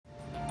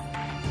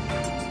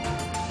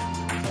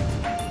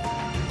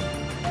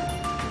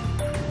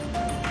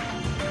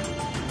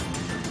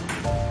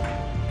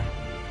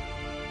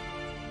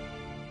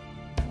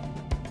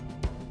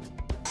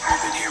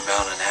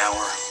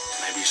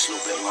just a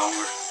little bit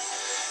longer.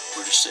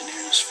 We're just sitting here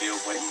in this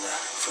field waiting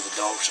for the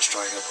dogs to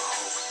strike up a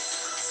hog.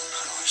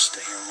 So we'll just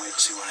stay here and wait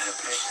and see what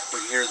happens. We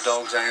can hear the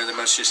dogs down here. They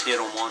must just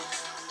hit on one.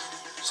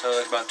 So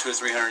that's about 200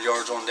 or 300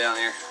 yards on down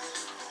here.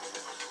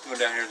 Go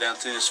down here, down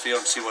through this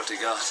field and see what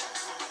they got.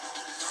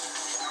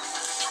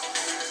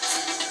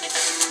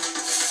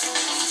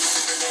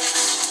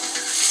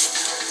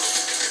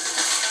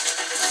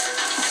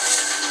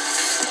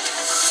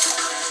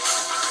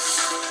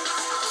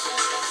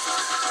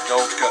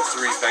 Dogs got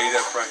 3 bait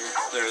up right here.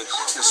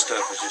 This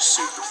stuff is just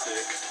super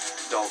thick.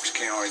 Dogs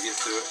can't already get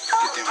through it.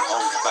 Get them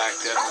hogs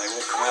backed up and they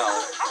won't come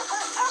out.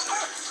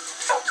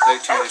 So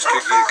stay tuned, this could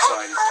get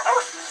exciting.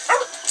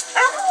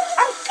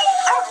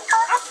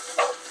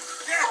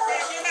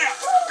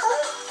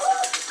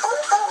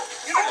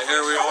 And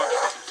here we are.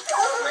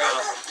 We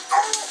got a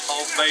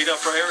hog bait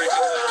up right here.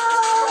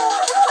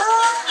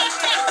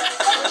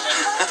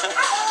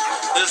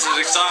 This is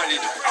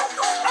exciting.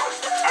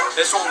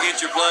 This won't get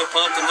your blood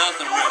pumped or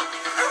nothing with it.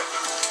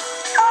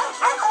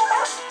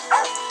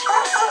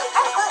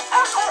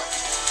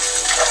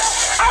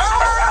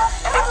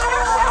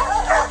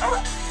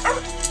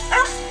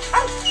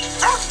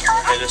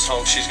 Hey, this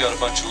hog, she's got a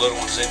bunch of little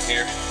ones in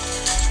here.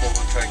 So we're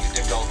going to try to get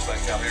them dogs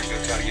back out here and go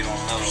try to get on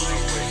another one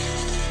real quick.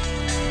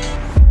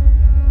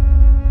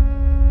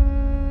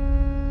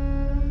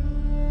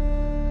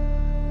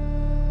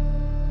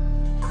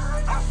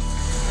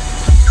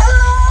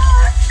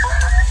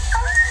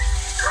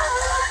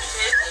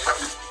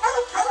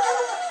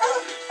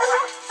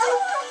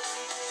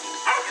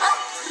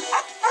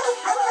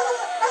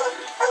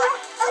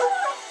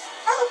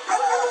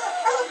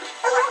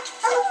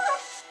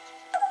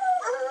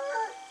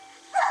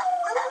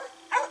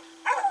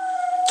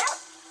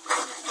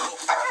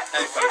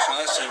 Hey folks, now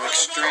that's some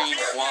extreme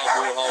wild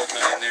boar hog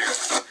hunting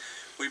there.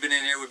 We've been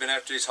in here, we've been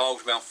after these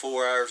hogs about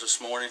 4 hours this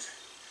morning.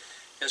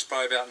 It's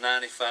probably about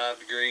 95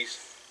 degrees.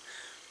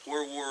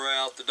 We're wore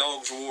out, the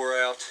dogs are wore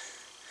out,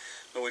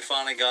 but we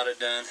finally got it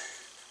done.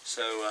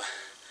 So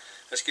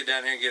let's get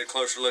down here and get a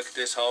closer look at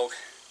this hog.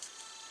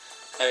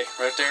 Hey,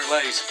 right there it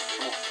lays.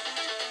 Come on.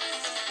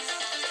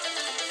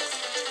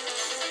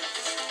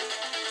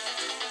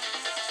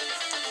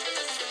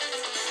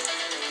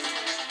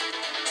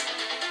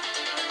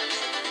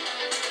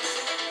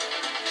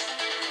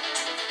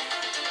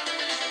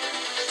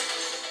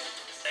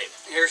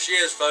 Here she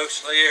is,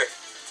 folks. Look here.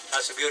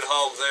 That's a good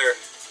hog there.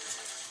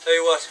 Tell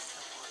you what,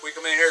 we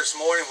come in here this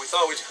morning. We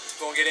thought we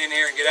were going to get in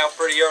here and get out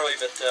pretty early,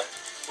 but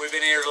we've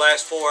been here the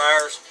last 4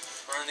 hours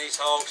running these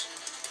hogs.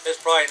 It's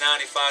probably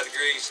 95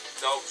 degrees.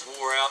 Dogs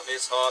wore out.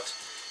 It's hot.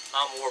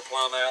 I'm wore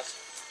plumb out.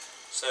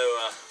 So,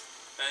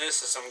 man,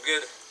 this is some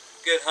good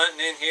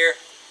hunting in here.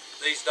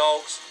 These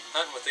dogs,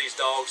 hunting with these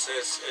dogs,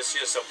 it's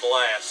just a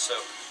blast. So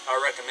I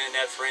recommend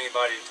that for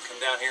anybody to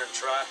come down here and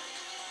try.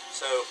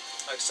 So,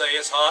 like I say,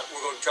 it's hot.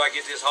 We're going to try to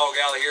get this hog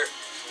out of here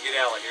and get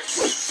out of here.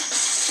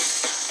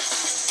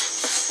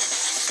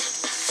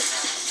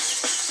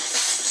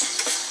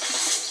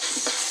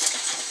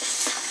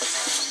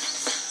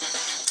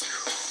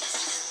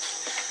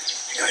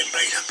 You got him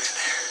bait up in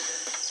there.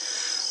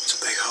 It's a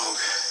big hog.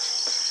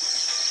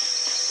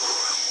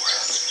 Ooh, I'm wore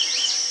out.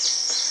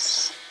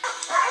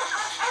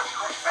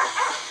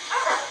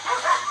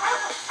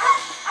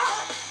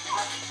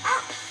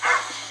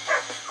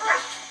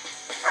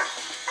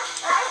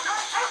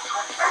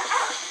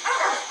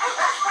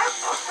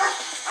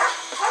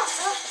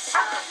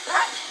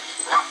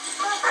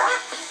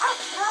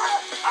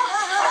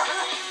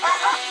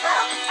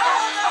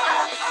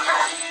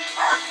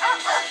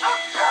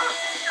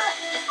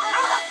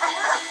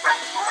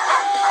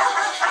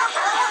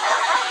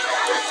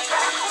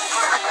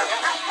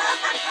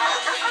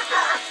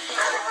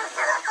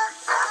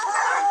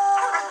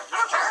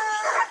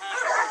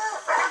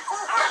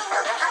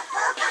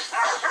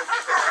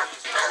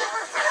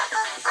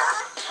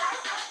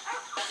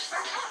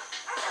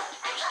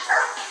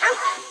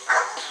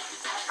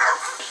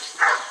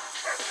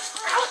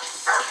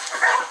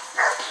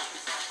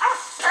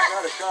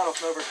 Shot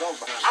off another dog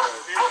behind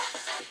there.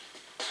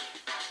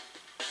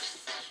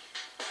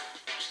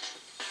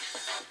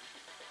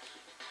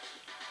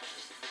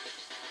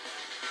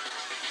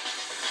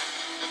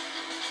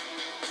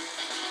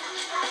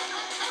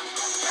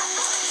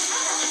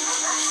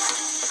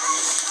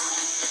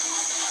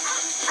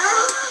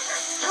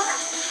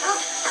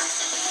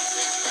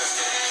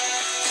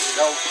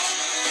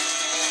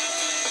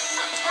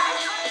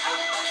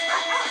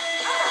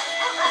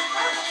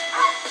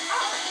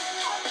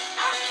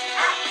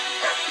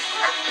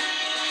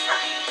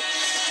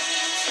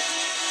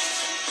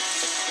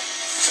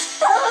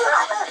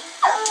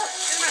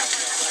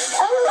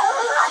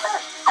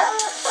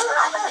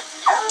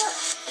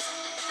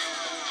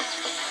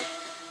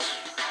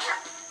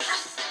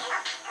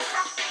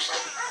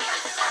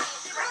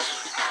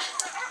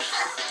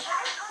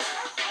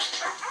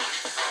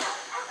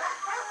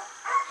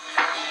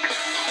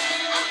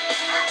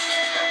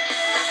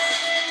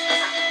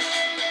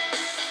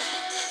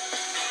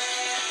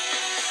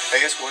 Hey,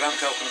 that's what I'm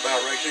talking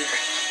about right there.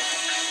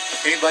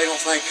 Anybody don't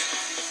think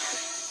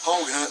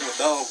Hog hunting with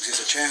dogs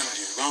is a challenge.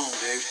 It's wrong,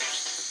 dude.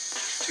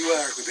 2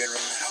 hours we've been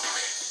running that hog.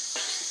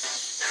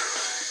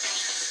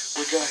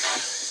 We got it.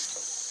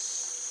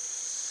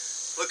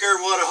 Look there,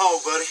 what a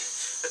hog, buddy.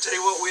 I tell you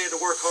what, we had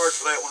to work hard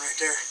for that one right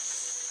there.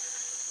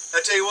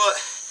 I tell you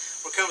what,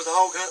 when it comes to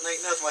hog hunting,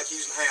 ain't nothing like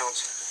using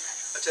hounds.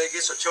 I tell you, it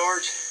gets a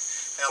charge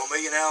out of a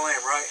million out of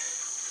lamb, right?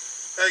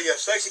 Hey,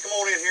 Stacy, come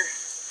on in here.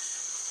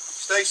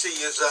 Stacy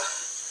is,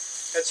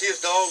 that's his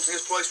dogs,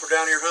 his place we're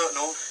down here hunting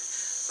on.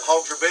 The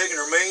hogs are big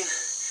and they're mean.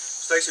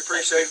 Stacy,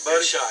 appreciate it, buddy.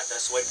 Good shot.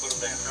 That's the way to put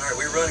them down. All right,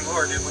 we were running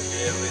hard, didn't we?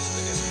 Yeah,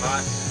 it's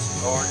hot, it's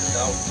hard, the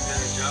dog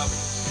did his job,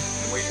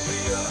 and we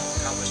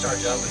accomplished our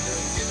job of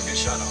getting a good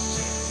shot off.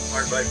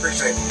 All right, buddy,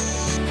 appreciate it.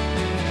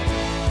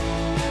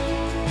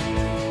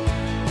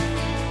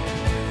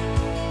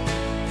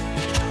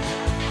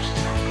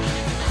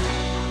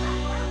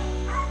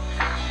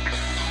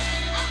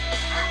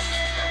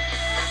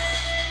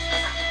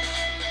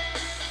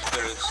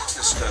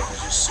 This stuff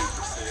is just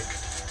super thick.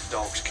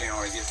 Dogs can't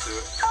hardly get through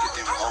it. Get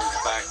them hogs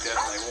backed up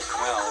and they won't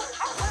come out.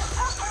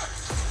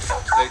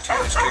 Stay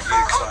tuned, this could get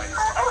exciting.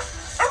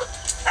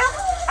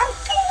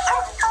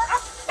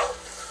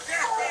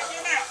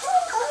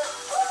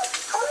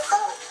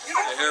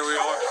 And here we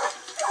are.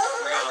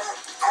 We got a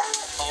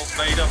hog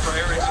made up for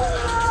everything.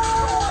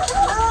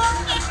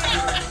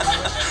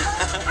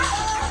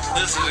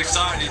 This is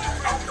exciting.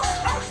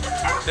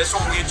 This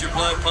won't get your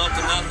blood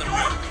pumping nothing.